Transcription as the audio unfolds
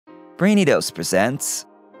BRAINY Dose presents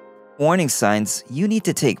Warning Signs You Need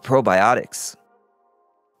to Take Probiotics.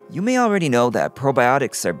 You may already know that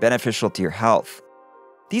probiotics are beneficial to your health.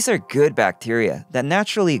 These are good bacteria that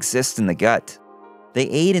naturally exist in the gut. They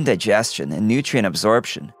aid in digestion and nutrient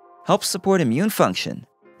absorption, help support immune function,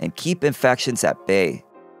 and keep infections at bay.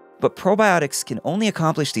 But probiotics can only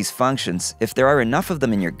accomplish these functions if there are enough of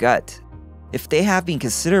them in your gut. If they have been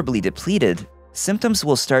considerably depleted, symptoms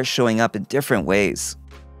will start showing up in different ways.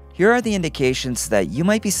 Here are the indications that you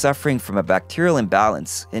might be suffering from a bacterial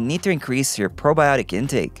imbalance and need to increase your probiotic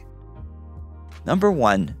intake. Number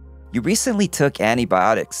 1. You recently took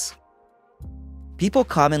antibiotics. People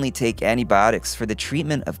commonly take antibiotics for the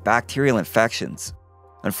treatment of bacterial infections.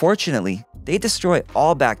 Unfortunately, they destroy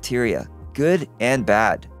all bacteria, good and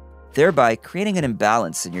bad, thereby creating an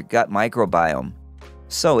imbalance in your gut microbiome.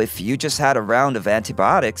 So if you just had a round of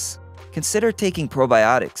antibiotics, consider taking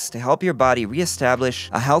probiotics to help your body reestablish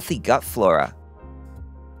a healthy gut flora.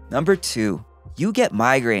 Number 2. You get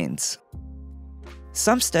migraines.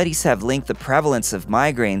 Some studies have linked the prevalence of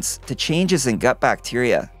migraines to changes in gut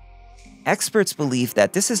bacteria. Experts believe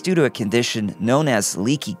that this is due to a condition known as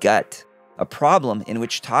leaky gut, a problem in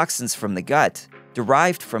which toxins from the gut,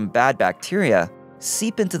 derived from bad bacteria,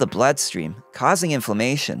 seep into the bloodstream, causing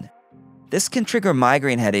inflammation. This can trigger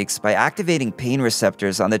migraine headaches by activating pain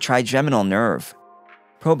receptors on the trigeminal nerve.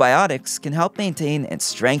 Probiotics can help maintain and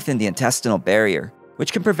strengthen the intestinal barrier,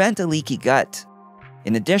 which can prevent a leaky gut.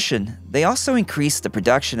 In addition, they also increase the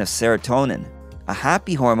production of serotonin, a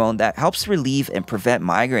happy hormone that helps relieve and prevent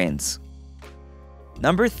migraines.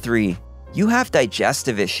 Number 3. You have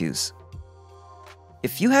digestive issues.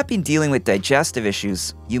 If you have been dealing with digestive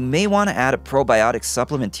issues, you may want to add a probiotic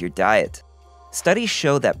supplement to your diet. Studies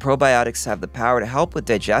show that probiotics have the power to help with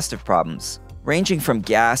digestive problems, ranging from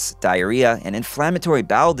gas, diarrhea, and inflammatory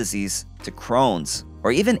bowel disease to Crohn's,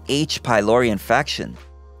 or even H. pylori infection.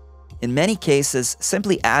 In many cases,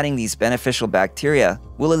 simply adding these beneficial bacteria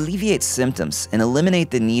will alleviate symptoms and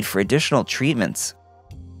eliminate the need for additional treatments.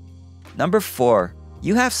 Number 4.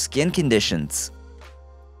 You have skin conditions.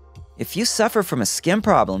 If you suffer from a skin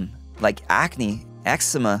problem, like acne,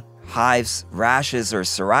 eczema, hives, rashes, or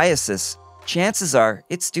psoriasis, chances are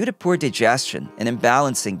it's due to poor digestion and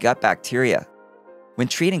imbalance in gut bacteria. When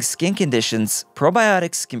treating skin conditions,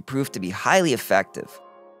 probiotics can prove to be highly effective.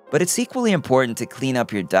 But it's equally important to clean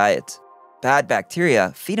up your diet. Bad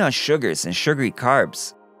bacteria feed on sugars and sugary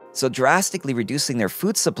carbs, so drastically reducing their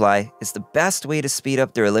food supply is the best way to speed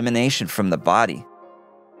up their elimination from the body.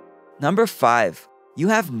 Number 5. You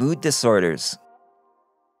have mood disorders.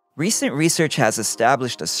 Recent research has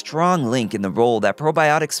established a strong link in the role that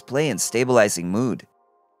probiotics play in stabilizing mood.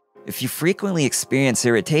 If you frequently experience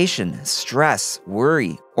irritation, stress,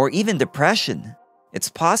 worry, or even depression, it's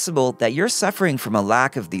possible that you're suffering from a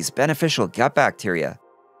lack of these beneficial gut bacteria.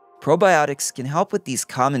 Probiotics can help with these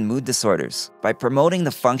common mood disorders by promoting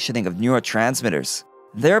the functioning of neurotransmitters,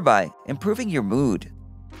 thereby improving your mood.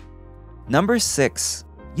 Number 6.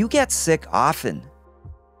 You get sick often.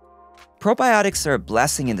 Probiotics are a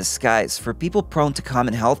blessing in disguise for people prone to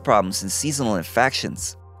common health problems and seasonal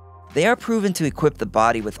infections. They are proven to equip the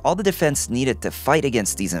body with all the defense needed to fight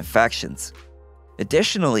against these infections.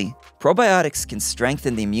 Additionally, probiotics can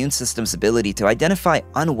strengthen the immune system's ability to identify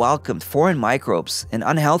unwelcomed foreign microbes and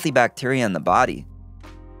unhealthy bacteria in the body.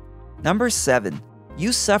 Number 7.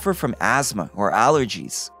 You suffer from asthma or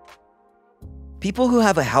allergies. People who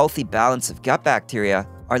have a healthy balance of gut bacteria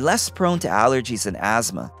are less prone to allergies and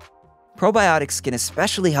asthma. Probiotics can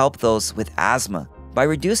especially help those with asthma by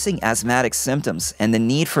reducing asthmatic symptoms and the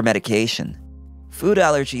need for medication. Food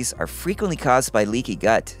allergies are frequently caused by leaky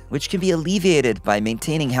gut, which can be alleviated by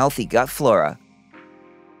maintaining healthy gut flora.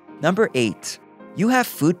 Number 8. You have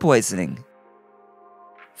food poisoning.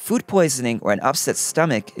 Food poisoning or an upset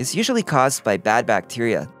stomach is usually caused by bad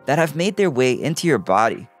bacteria that have made their way into your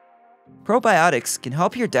body. Probiotics can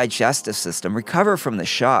help your digestive system recover from the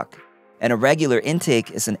shock, and a regular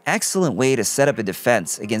intake is an excellent way to set up a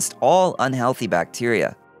defense against all unhealthy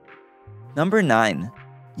bacteria. Number 9.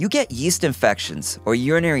 You get yeast infections or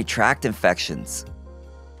urinary tract infections.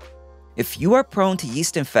 If you are prone to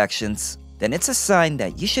yeast infections, then it's a sign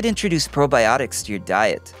that you should introduce probiotics to your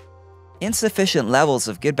diet. Insufficient levels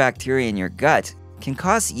of good bacteria in your gut can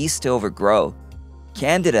cause yeast to overgrow.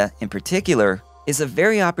 Candida, in particular, is a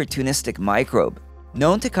very opportunistic microbe,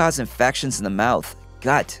 known to cause infections in the mouth,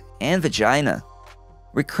 gut, and vagina.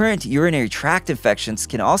 Recurrent urinary tract infections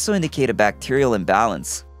can also indicate a bacterial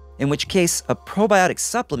imbalance, in which case a probiotic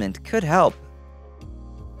supplement could help.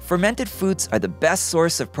 Fermented foods are the best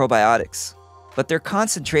source of probiotics. but their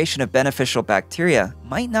concentration of beneficial bacteria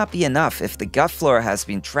might not be enough if the gut flora has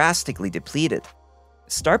been drastically depleted.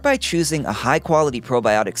 Start by choosing a high-quality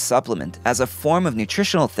probiotic supplement as a form of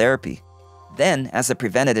nutritional therapy. Then, as a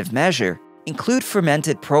preventative measure, include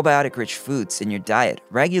fermented probiotic-rich foods in your diet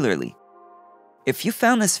regularly. If you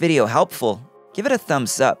found this video helpful, give it a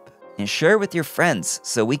thumbs up and share it with your friends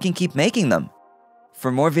so we can keep making them.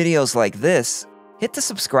 For more videos like this, hit the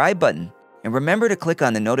subscribe button and remember to click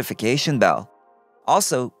on the notification bell.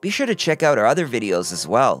 Also, be sure to check out our other videos as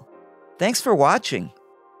well. Thanks for watching.